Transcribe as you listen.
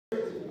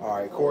All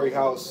right, Corey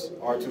House,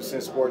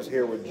 R2 Sports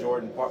here with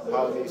Jordan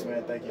Polynice,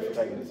 man. Thank you for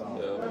taking the time.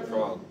 Yeah, no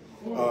problem.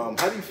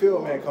 How do you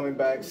feel, man, coming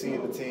back,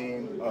 seeing the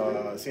team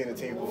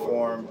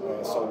perform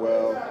so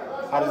well?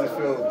 How does it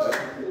feel just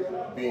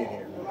being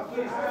here? It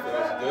feels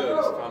good.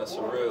 It's kind of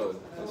surreal.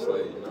 It's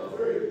like,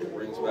 it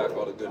brings back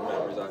all the good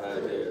memories I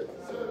had here.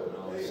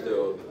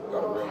 Still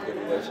got a real good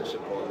relationship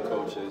with all the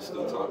coaches,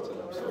 still talk to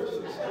them. So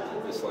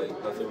it's like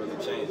nothing really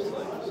changed. It's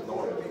like it's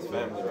normal. It's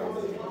family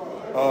around here.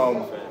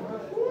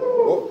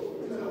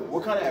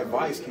 What kind of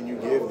advice can you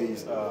give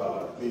these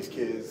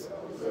kids,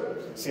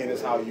 seeing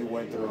as how you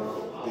went through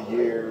the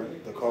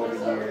COVID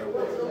year,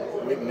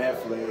 with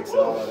Netflix and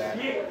all of that,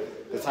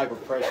 the type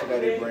of pressure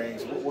that it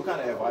brings? What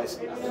kind of advice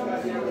do you give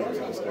to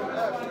these kids?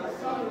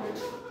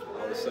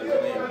 I would say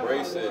really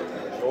embrace it,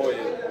 enjoy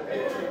it,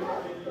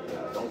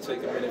 and don't take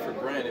a minute for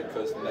granted,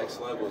 because the next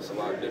level is a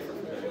lot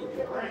different from them.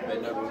 You may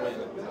never win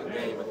a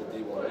game at the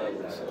D1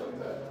 level, so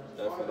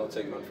definitely don't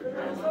take nothing for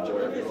granted. Enjoy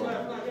every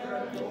moment.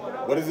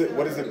 What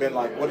has it been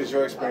like? What has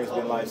your experience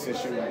been like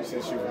since you've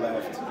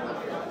left? It's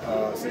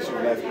been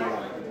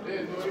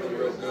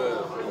real good.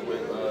 I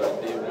went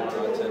D1.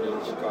 I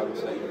attended Chicago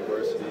State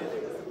University.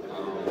 I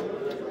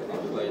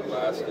played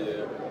last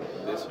year.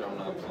 This year I'm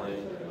not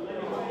playing. I'm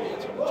going to be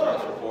entering the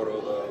transfer portal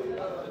though,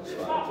 and so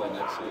I'll play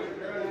next year.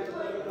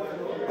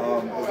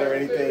 Is there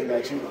anything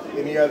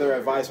any other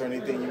advice or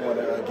anything you want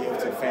to give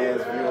to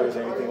fans, viewers,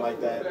 or anything like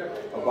that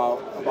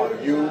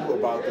about you,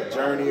 about the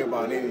journey,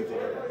 about anything?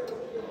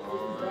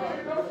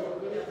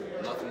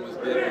 Nothing was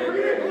given.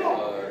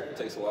 It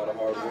takes a lot of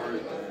hard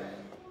work,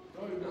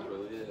 and that's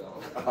really it.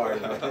 All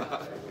right, man.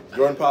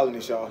 Jordan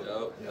Polynice, y'all.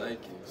 Yep,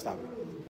 thank you. Stop it.